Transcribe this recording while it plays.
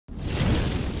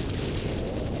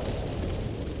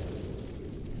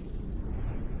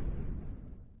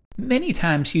Many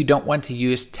times you don't want to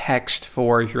use text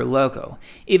for your logo.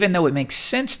 Even though it makes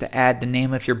sense to add the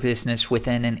name of your business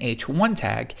within an H1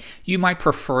 tag, you might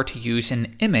prefer to use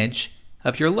an image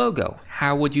of your logo.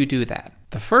 How would you do that?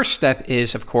 The first step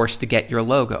is, of course, to get your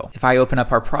logo. If I open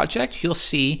up our project, you'll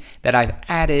see that I've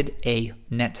added a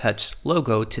NetTuts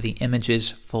logo to the images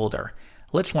folder.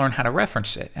 Let's learn how to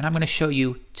reference it, and I'm going to show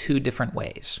you two different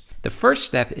ways. The first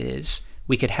step is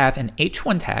we could have an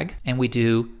H1 tag, and we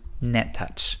do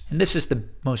NetTuts. And this is the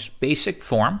most basic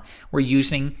form. We're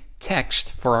using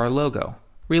text for our logo.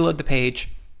 Reload the page.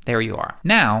 There you are.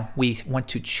 Now we want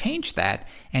to change that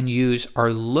and use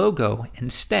our logo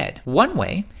instead. One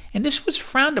way, and this was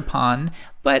frowned upon,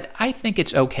 but I think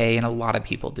it's okay and a lot of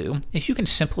people do, is you can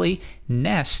simply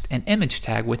nest an image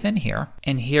tag within here.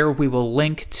 And here we will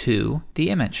link to the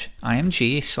image,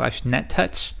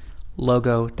 img/nettuts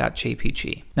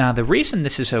logo.jpg. Now the reason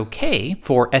this is okay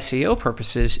for SEO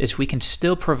purposes is we can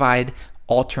still provide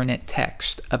alternate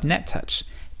text of NetTuts.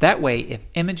 That way, if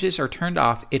images are turned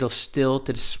off, it'll still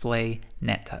display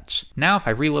NetTuts. Now if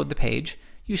I reload the page,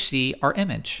 you see our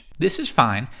image. This is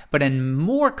fine, but a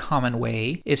more common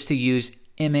way is to use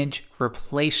image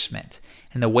replacement.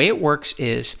 And the way it works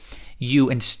is you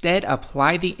instead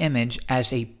apply the image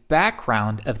as a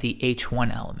background of the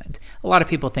H1 element. A lot of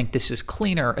people think this is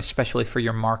cleaner, especially for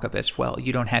your markup as well.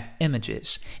 You don't have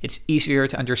images. It's easier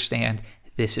to understand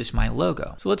this is my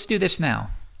logo. So let's do this now.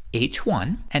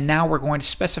 H1, and now we're going to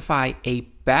specify a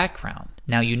background.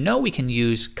 Now you know we can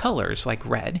use colors like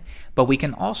red, but we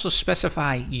can also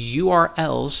specify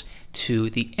URLs to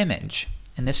the image.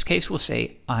 In this case, we'll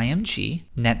say img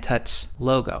NetTuts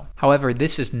logo. However,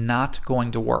 this is not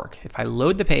going to work. If I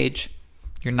load the page,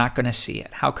 you're not going to see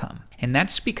it. How come? And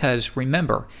that's because,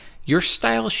 remember, your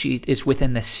style sheet is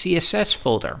within the CSS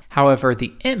folder. However,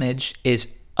 the image is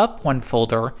up one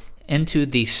folder into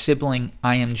the sibling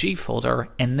img folder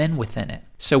and then within it.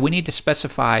 So we need to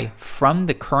specify from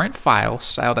the current file,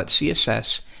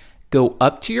 style.css, go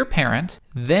up to your parent,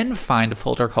 then find a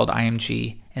folder called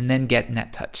img, and then get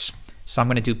NetTuts. So I'm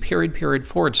going to do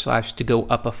 // to go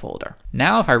up a folder.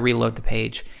 Now if I reload the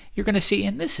page, you're going to see,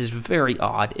 and this is very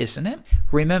odd, isn't it?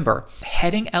 Remember,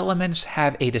 heading elements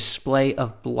have a display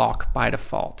of block by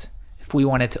default. If we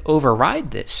wanted to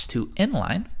override this to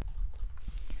inline,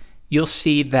 you'll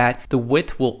see that the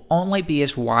width will only be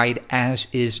as wide as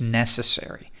is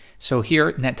necessary. So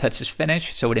here, NetTuts is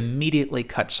finished, so it immediately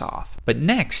cuts off. But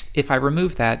next, if I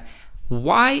remove that,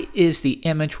 why is the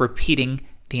image repeating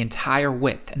the entire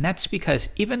width? And that's because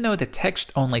even though the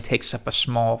text only takes up a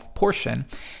small portion,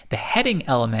 the heading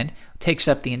element takes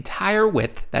up the entire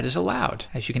width that is allowed.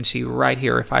 As you can see right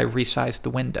here, if I resize the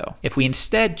window. If we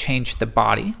instead change the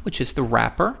body, which is the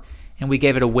wrapper, and we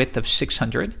gave it a width of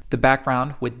 600, the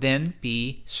background would then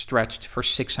be stretched for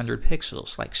 600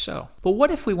 pixels, like so. But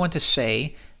what if we want to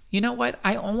say, you know what,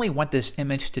 I only want this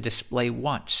image to display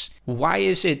once. Why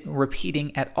is it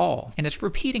repeating at all? And it's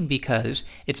repeating because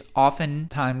it's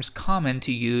oftentimes common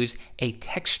to use a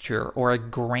texture or a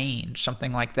grain,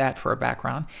 something like that for a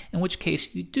background, in which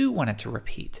case you do want it to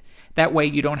repeat. That way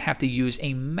you don't have to use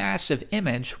a massive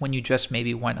image when you just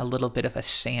maybe want a little bit of a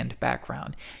sand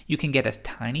background. You can get a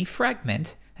tiny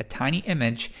fragment, a tiny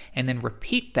image, and then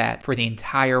repeat that for the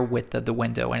entire width of the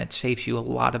window, and it saves you a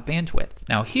lot of bandwidth.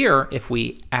 Now here, if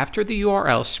we, after the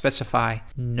URL, specify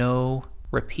no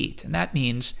repeat, and that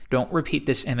means don't repeat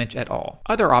this image at all.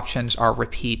 Other options are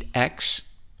repeat X,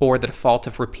 or the default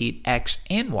of repeat X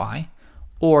and Y,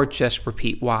 or just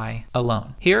repeat Y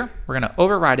alone. Here, we're going to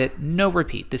override it, no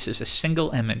repeat. This is a single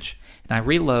image. And I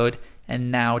reload,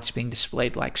 and now it's being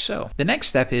displayed like so. The next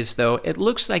step is, though, it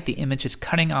looks like the image is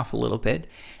cutting off a little bit.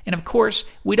 And of course,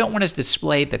 we don't want to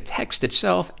display the text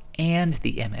itself and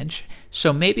the image.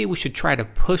 So maybe we should try to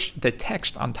push the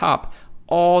text on top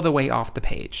all the way off the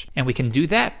page. And we can do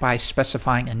that by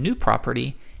specifying a new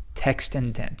property, text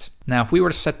indent. Now, if we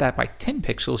were to set that by 10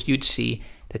 pixels, you'd see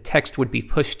the text would be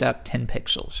pushed up 10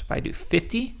 pixels. If I do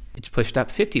 50, it's pushed up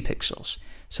 50 pixels.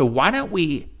 So why don't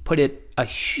we put it a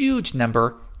huge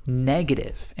number,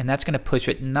 negative, and that's going to push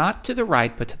it not to the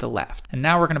right, but to the left. And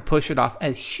now we're going to push it off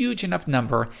a huge enough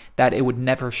number that it would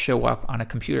never show up on a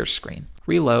computer screen.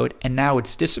 Reload, and now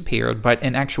it's disappeared, but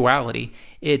in actuality,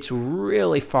 it's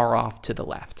really far off to the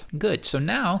left. Good, so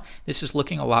now this is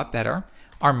looking a lot better.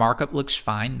 Our markup looks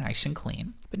fine, nice and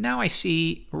clean. But now I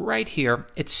see right here,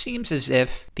 it seems as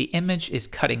if the image is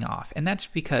cutting off. And that's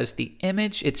because the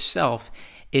image itself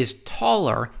is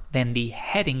taller than the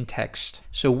heading text.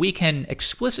 So we can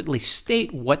explicitly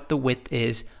state what the width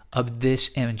is of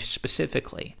this image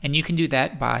specifically. And you can do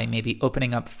that by maybe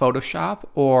opening up Photoshop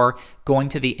or going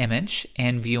to the image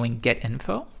and viewing Get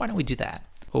Info. Why don't we do that?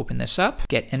 Open this up,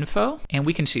 get info, and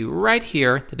we can see right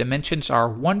here the dimensions are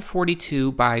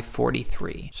 142 by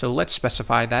 43. So let's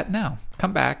specify that now.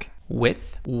 Come back.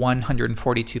 Width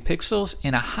 142 pixels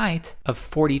and a height of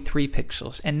 43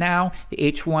 pixels. And now the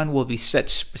H1 will be set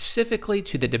specifically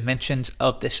to the dimensions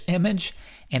of this image,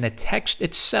 and the text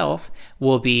itself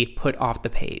will be put off the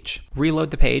page.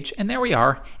 Reload the page, and there we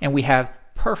are, and we have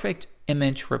perfect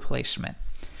image replacement.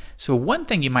 So one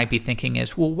thing you might be thinking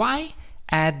is, well, why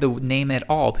add the name at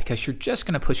all? Because you're just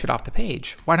going to push it off the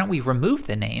page. Why don't we remove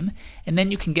the name, and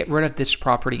then you can get rid of this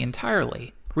property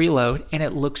entirely? Reload, and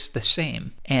it looks the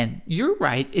same. And you're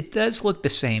right, it does look the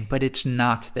same, but it's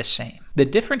not the same. The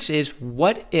difference is,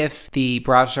 what if the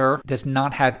browser does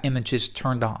not have images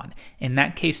turned on? In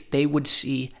that case, they would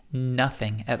see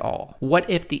nothing at all. What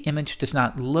if the image does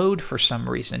not load for some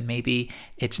reason? Maybe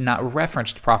it's not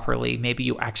referenced properly. Maybe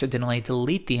you accidentally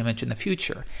delete the image in the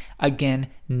future. Again,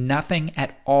 nothing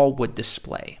at all would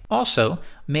display. Also,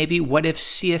 maybe what if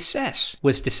CSS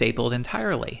was disabled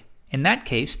entirely? In that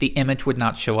case, the image would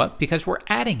not show up because we're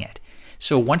adding it.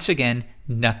 So once again,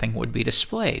 nothing would be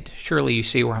displayed. Surely you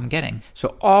see where I'm getting.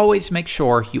 So always make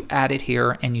sure you add it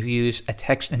here and you use a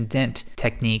text indent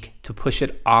technique to push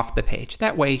it off the page.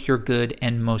 That way you're good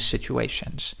in most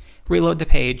situations. Reload the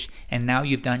page, and now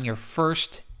you've done your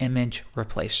first image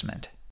replacement.